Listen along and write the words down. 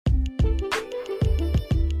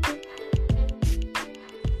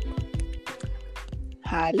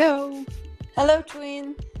Hello. Hello,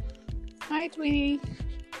 twin. Hi, Twinnie.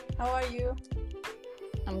 How are you?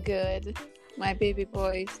 I'm good. My baby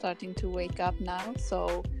boy is starting to wake up now,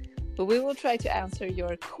 but we will try to answer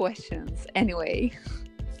your questions anyway.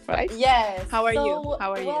 Right? Yes. How are you?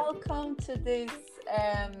 Welcome to this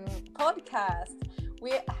podcast.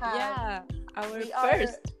 We have our we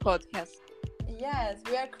first podcast. Yes,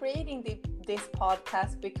 we are creating this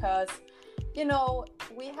podcast because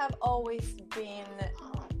we have always been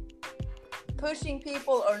pushing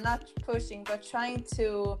people, or not pushing, but trying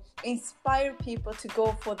to inspire people to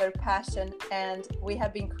go for their passion, and we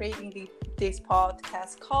have been creating this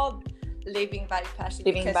podcast called Living by Passion.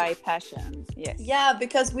 Living by Passion, yes. Yeah,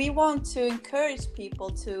 because we want to encourage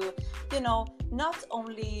people to, not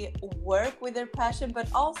only work with their passion,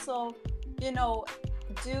 but also,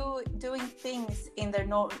 doing things in their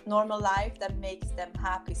normal life that makes them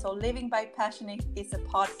happy. So Living by Passion is a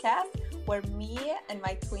podcast where me and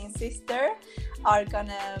my twin sister are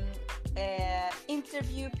gonna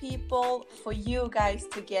interview people for you guys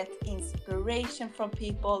to get inspiration from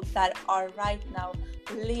people that are right now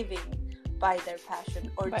living by their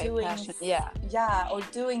passion, or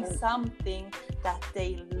doing something that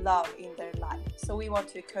they love in their life. So we want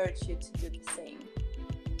to encourage you to do the same.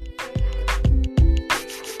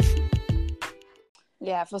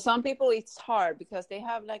 Yeah, for some people it's hard because they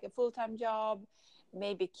have like a full-time job,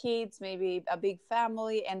 maybe kids, maybe a big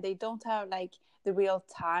family, and they don't have like the real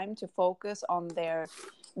time to focus on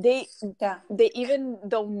they even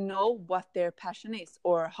don't know what their passion is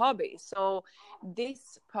or hobby. So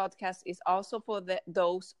this podcast is also for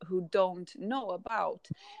those who don't know about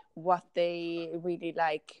what they really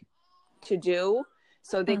like to do,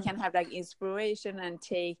 so they can have like inspiration and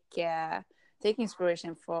take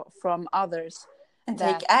inspiration from others. And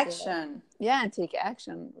take action. And take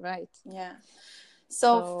action, right. Yeah.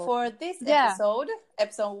 So for this episode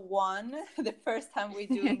 1, the first time we're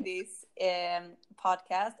doing this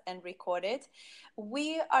podcast and record it,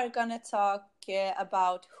 we are going to talk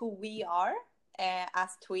about who we are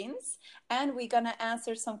as twins, and we're going to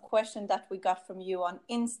answer some questions that we got from you on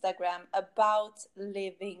Instagram about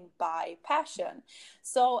living by passion.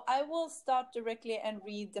 So I will start directly and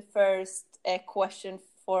read the first question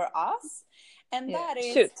for us. And that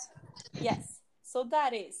is... Shoot. Yes. So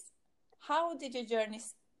that is... How did your journey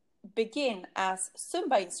begin as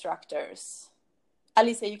Zumba instructors?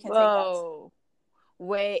 Alicia, you can take that.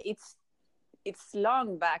 Well, it's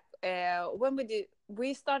long back. When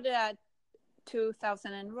we started at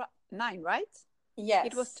 2009, right? Yes.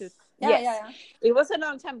 It was Yeah. It was a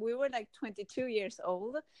long time. We were like 22 years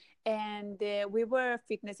old, and we were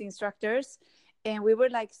fitness instructors, and we were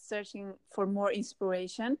like searching for more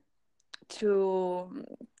inspiration to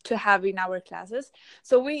have in our classes.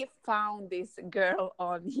 So we found this girl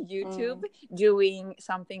on YouTube doing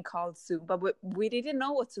something called Zumba, but we didn't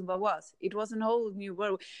know what Zumba was. It was a whole new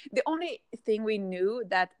world. The only thing we knew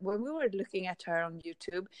that when we were looking at her on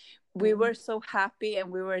YouTube, we were so happy and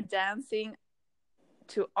we were dancing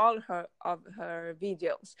to all of her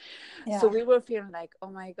videos. So we were feeling like,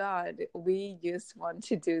 oh my God, we just want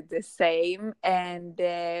to do the same. And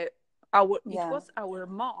it was our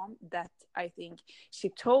mom that, I think, she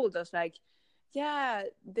told us like,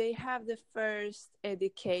 they have the first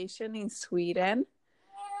education in Sweden,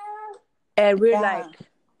 and we're like,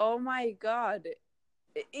 oh my God,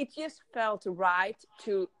 it just felt right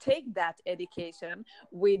to take that education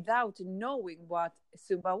without knowing what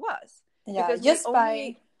Zumba was. Because just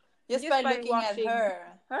by looking at her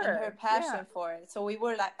and her passion for it. So we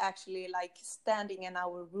were like actually like standing in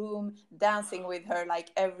our room dancing with her like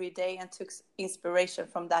every day, and took inspiration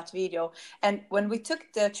from that video. And when we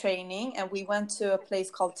took the training and we went to a place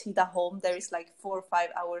called Tidaholm, there is like 4 or 5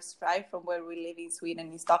 hours drive from where we live in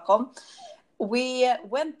Sweden, in Stockholm. We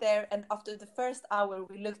went there, and after the first hour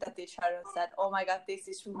we looked at each other and said, oh my God, this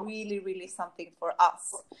is really, really something for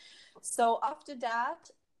us. So after that,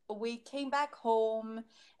 we came back home.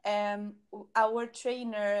 Our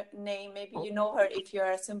trainer name, maybe you know her if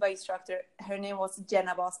you're a Zumba instructor, her name was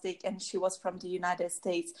Jenna Bostic, and she was from the United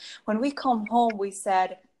States. When we come home, we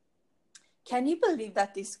said, can you believe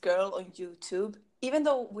that this girl on YouTube, even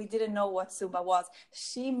though we didn't know what Zumba was,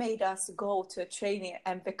 she made us go to a training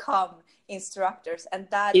and become instructors. And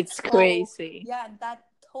it's crazy. Yeah, and that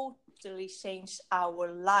totally changed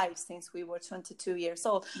our lives since we were 22 years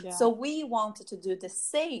old. Yeah. So we wanted to do the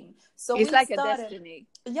same. So it's like a destiny.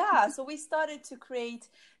 Yeah, so we started to create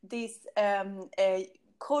these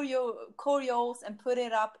choreos and put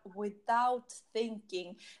it up without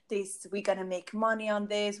thinking this, we're gonna make money on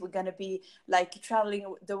this, we're gonna be like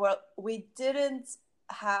traveling the world. We didn't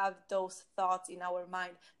have those thoughts in our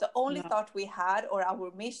mind. The only thought we had, or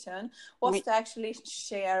our mission, was to actually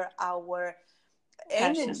share our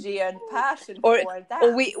energy and passion for that.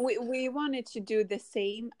 Or we wanted to do the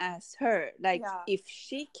same as her. Like, if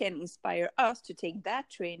she can inspire us to take that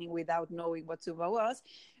training without knowing what Zumba was,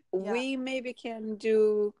 we maybe can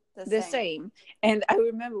do the same. And I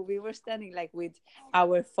remember we were standing like with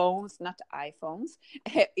our phones, not iPhones.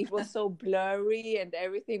 It was so blurry and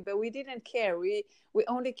everything, but we didn't care. We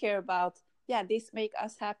only care about, this make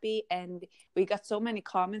us happy. And we got so many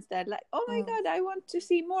comments that like, oh my God, I want to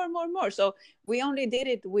see more. So we only did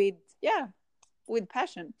it with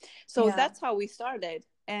passion. So that's how we started.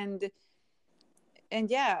 And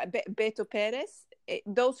Beto Perez,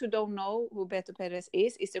 those who don't know who Beto Perez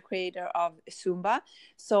is the creator of Zumba.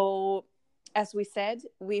 So as we said,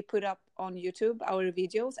 we put up on YouTube our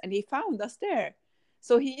videos, and he found us there.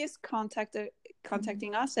 So he just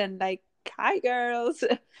contacting us and like, hi girls.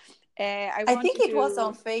 I think it was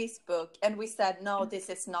on Facebook, and we said, no, this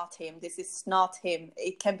is not him. This is not him.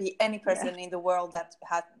 It can be any person in the world that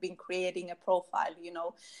has been creating a profile,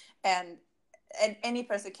 and any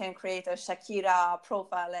person can create a Shakira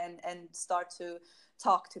profile and start to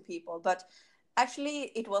talk to people. But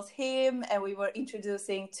actually it was him, and we were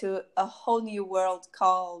introducing to a whole new world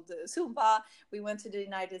called Zumba. We went to the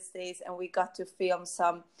United States, and we got to film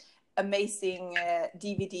some amazing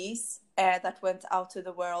DVDs that went out to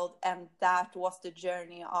the world. And that was the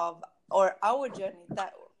journey our journey,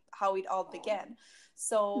 that how it all began.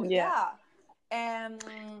 So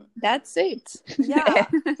that's it.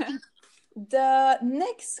 The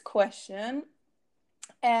next question,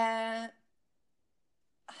 how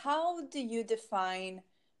do you define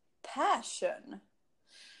passion?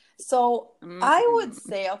 So I would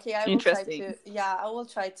say, okay, I will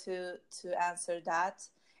try to answer that.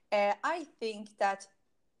 I think that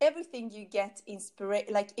everything you get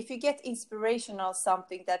if you get inspirational,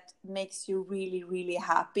 something that makes you really, really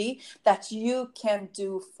happy, that you can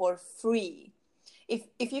do for free.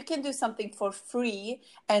 If you can do something for free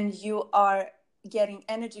and you are getting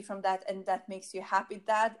energy from that, and that makes you happy,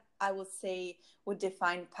 that I would say would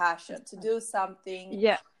define passion. To do something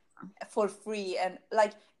for free. And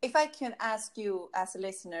like, if I can ask you as a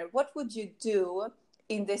listener, what would you do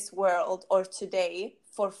in this world or today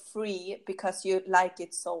for free because you like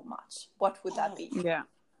it so much? What would that be?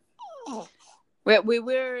 Well, we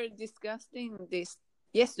were discussing this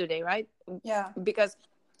yesterday, right? Because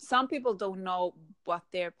some people don't know what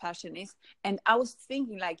their passion is. And I was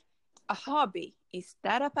thinking, like, a hobby, is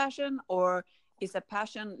that a passion, or is a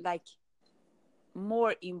passion like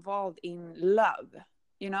more involved in love? Do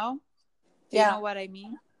you know what I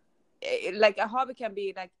mean? Like, a hobby can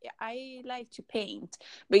be like, I like to paint,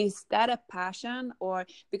 but is that a passion? Or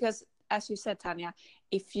because, as you said, Tanya,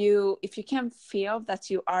 if you can feel that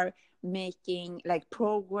you are making like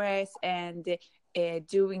progress and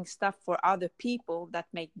doing stuff for other people that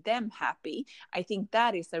make them happy, I think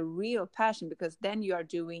that is a real passion, because then you are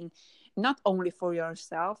doing not only for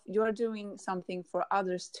yourself, you are doing something for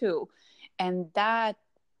others too. And that,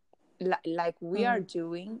 like we are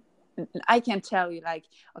doing, I can tell you, like,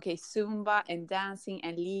 okay, Zumba and dancing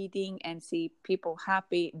and leading and see people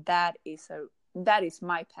happy, that is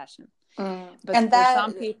my passion. But and for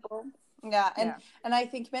some people, and I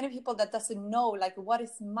think many people that doesn't know, like, what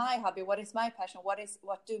is my hobby, what is my passion, what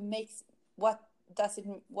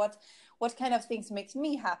kind of things makes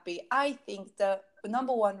me happy. I think the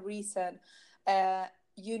number one reason,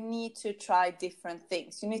 you need to try different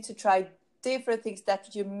things. You need to try different things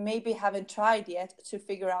that you maybe haven't tried yet to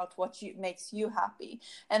figure out what makes you happy.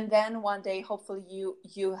 And then one day, hopefully you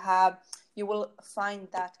will find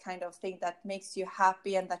that kind of thing that makes you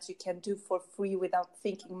happy and that you can do for free without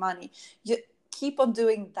thinking money. You keep on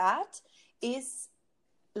doing that. Is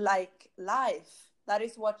like life. That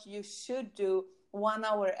is what you should do 1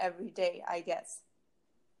 hour every day, I guess.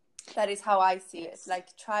 That is how I see it.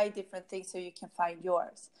 Like, try different things so you can find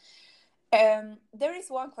yours. There is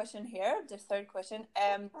one question here, the third question.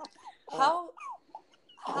 How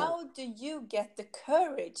do you get the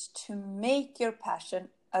courage to make your passion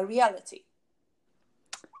a reality?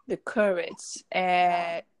 The courage.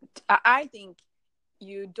 I think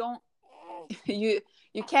you don't. You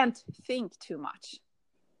can't think too much.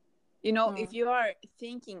 If you are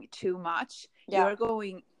thinking too much, you are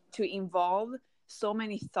going to involve so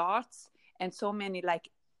many thoughts and so many, like,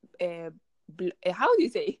 how do you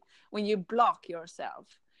say, when you block yourself,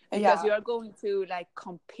 because you are going to, like,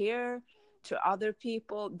 compare to other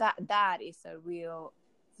people. That is a real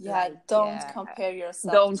don't compare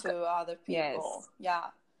yourself to other people.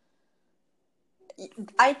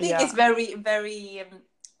 I think it's very, very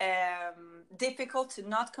difficult to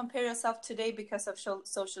not compare yourself today because of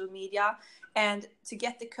social media. And to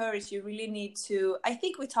get the courage, you really need to, I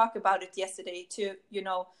think we talked about it yesterday, to, you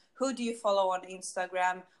know, who do you follow on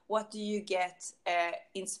Instagram? What do you get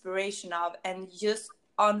inspiration of? And just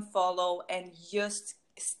unfollow and just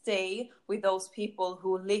stay with those people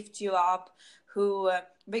who lift you up, who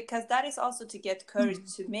because that is also to get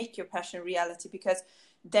courage to make your passion reality, because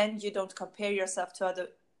then you don't compare yourself to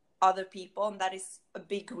other people. And that is a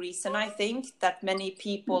big reason, I think, that many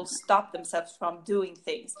people stop themselves from doing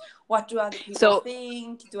things. What do other people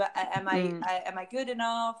think? Am I good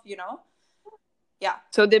enough, you know? Yeah.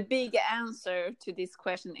 So the big answer to this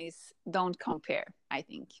question is don't compare, I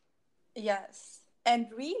think. Yes. And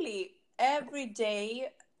really every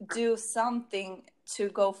day do something to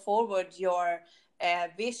go forward your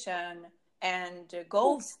vision and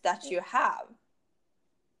goals that you have.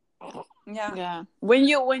 Yeah. When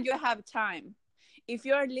you have time, if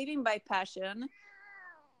you're living by passion,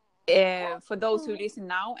 for those who listen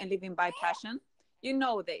now and living by passion, you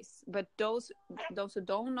know this. But those who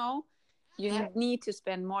don't know, you need to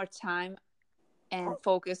spend more time and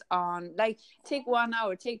focus on, like, take 1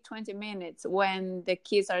 hour, take 20 minutes when the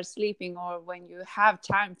kids are sleeping, or when you have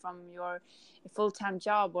time from your full-time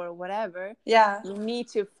job or whatever. Yeah. You need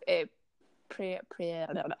to prioritize.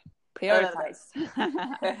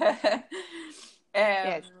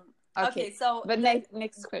 Yes. Okay, so but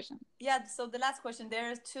next question. Yeah, so the last question,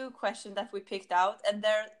 there are 2 questions that we picked out, and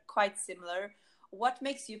they're quite similar. What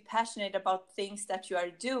makes you passionate about things that you are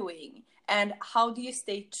doing? And how do you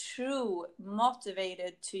stay true,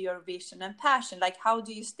 motivated to your vision and passion? Like, how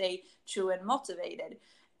do you stay true and motivated?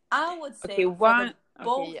 I would say both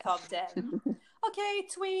of them. Okay,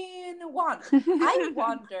 twin one. I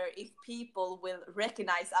wonder if people will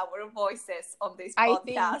recognize our voices on this podcast. I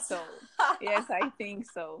think so. Yes, I think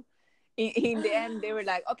so. In the end, they were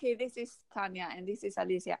like, okay, this is Tanya and this is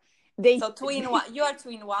Alicia. So twin one, you are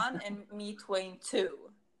twin 1 and me twin 2.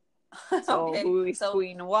 So okay. Who is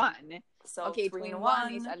twin 1? So okay, twin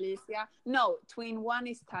 1 is Alicia. No, twin 1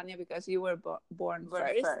 is Tanya, because you were born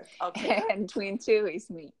first. Okay. And twin 2 is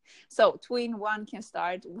me. So twin 1 can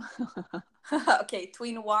start. Okay,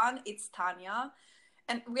 twin 1, it's Tanya.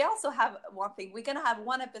 And we also have one thing. We're going to have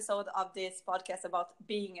one episode of this podcast about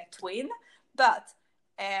being a twin. But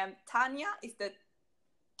Tanya is the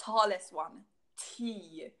tallest one.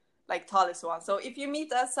 Like tallest one. So if you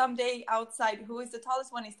meet us someday outside, who is the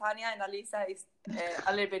tallest one is Tanya, and Alisa is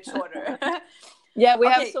a little bit shorter. Yeah, we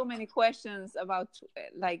have so many questions about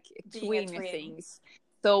like twin things.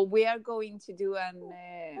 So we are going to do a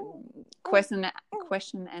question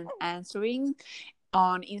and answering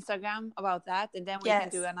on Instagram about that, and then we can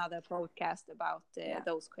do another podcast about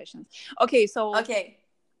those questions. Okay, so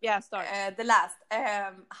yeah, start. The last.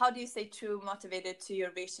 How do you stay true, motivated to your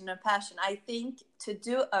vision and passion? I think to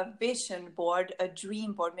do a vision board, a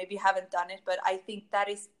dream board, maybe you haven't done it, but I think that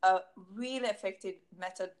is a really effective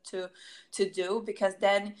method to do, because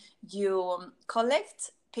then you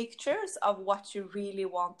collect pictures of what you really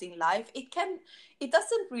want in life. It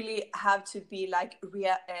doesn't really have to be like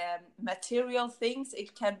material things.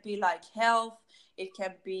 It can be like health. It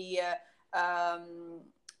can be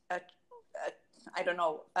I don't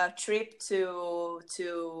know, a trip to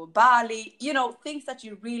Bali, you know, things that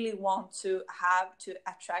you really want to have to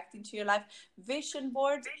attract into your life. Vision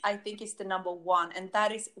board, I think, is the number 1. And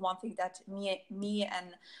that is one thing that me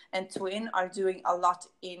and twin are doing a lot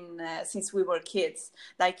in since we were kids.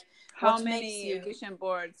 Like, how many vision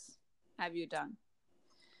boards have you done?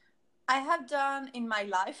 I have done in my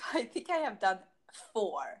life, I think I have done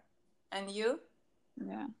 4. And you?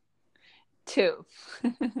 Yeah. 2.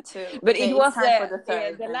 But it was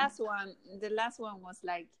the last one. The last one was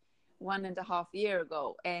like 1.5 years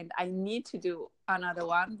ago, and I need to do another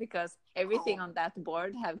one because everything on that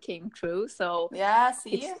board have came true. So yeah,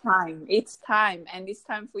 it's time, and it's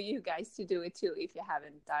time for you guys to do it too if you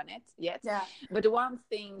haven't done it yet. Yeah. But the one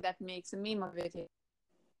thing that makes me motivated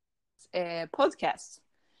is podcasts.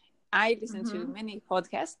 I listen to many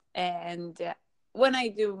podcasts, and when I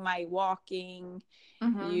do my walking,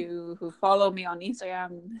 you who follow me on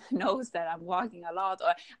Instagram knows that I'm walking a lot,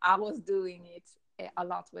 or I was doing it a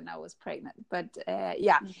lot when I was pregnant. But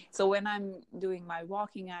so when I'm doing my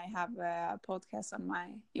walking, I have a podcast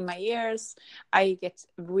in my ears. I get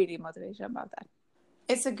really motivated about that.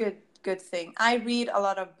 It's a good thing. I read a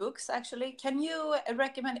lot of books, actually. Can you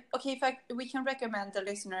recommend? Okay, we can recommend the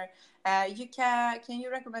listener. Can you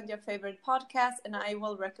recommend your favorite podcast, and I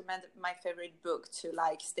will recommend my favorite book to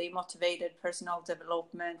like stay motivated, personal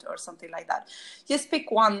development, or something like that. Just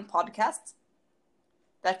pick one podcast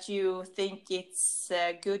that you think it's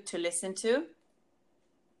good to listen to.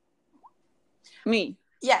 Me?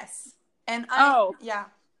 Yes. And I, yeah.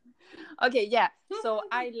 Okay, yeah. So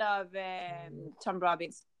I love Tony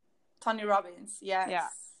Robbins. Tony Robbins, yes. Yeah.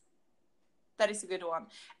 That is a good one.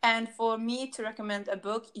 And for me to recommend a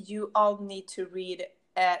book, you all need to read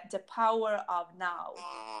The Power of Now.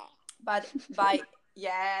 But by,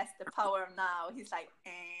 yes, The Power of Now. He's like,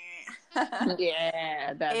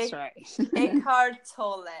 Yeah, that's right. Eckhart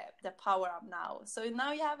Tolle, The Power of Now. So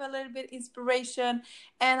now you have a little bit inspiration,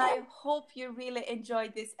 and I hope you really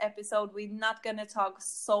enjoyed this episode. We're not gonna talk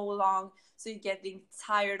so long, so you're getting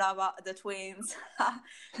tired of the twins.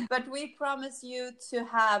 But we promise you to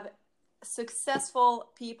have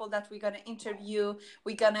successful people that we're gonna interview.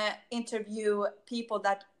 We're gonna interview people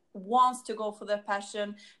that wants to go for their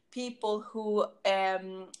passion, people who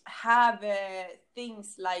have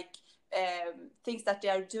things like things that they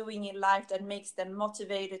are doing in life that makes them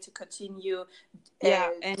motivated to continue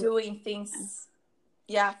doing things.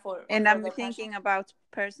 Yeah, and I'm thinking about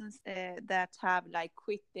persons that have like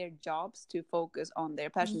quit their jobs to focus on their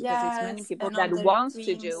passion, because it's many people that wants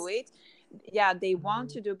to do it. Yeah, they want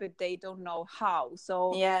to do, but they don't know how.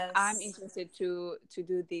 So I'm interested to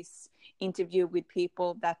do this interview with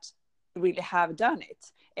people that really have done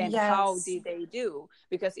it, and how did they do,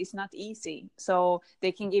 because it's not easy. So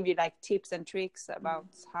they can give you like tips and tricks about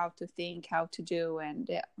how to think, how to do, and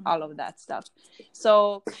all of that stuff.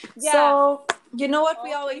 So so you know what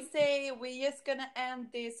we always say, we're just gonna end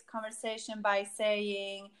this conversation by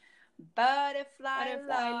saying butterfly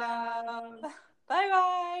love. Bye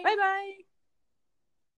bye. Bye bye.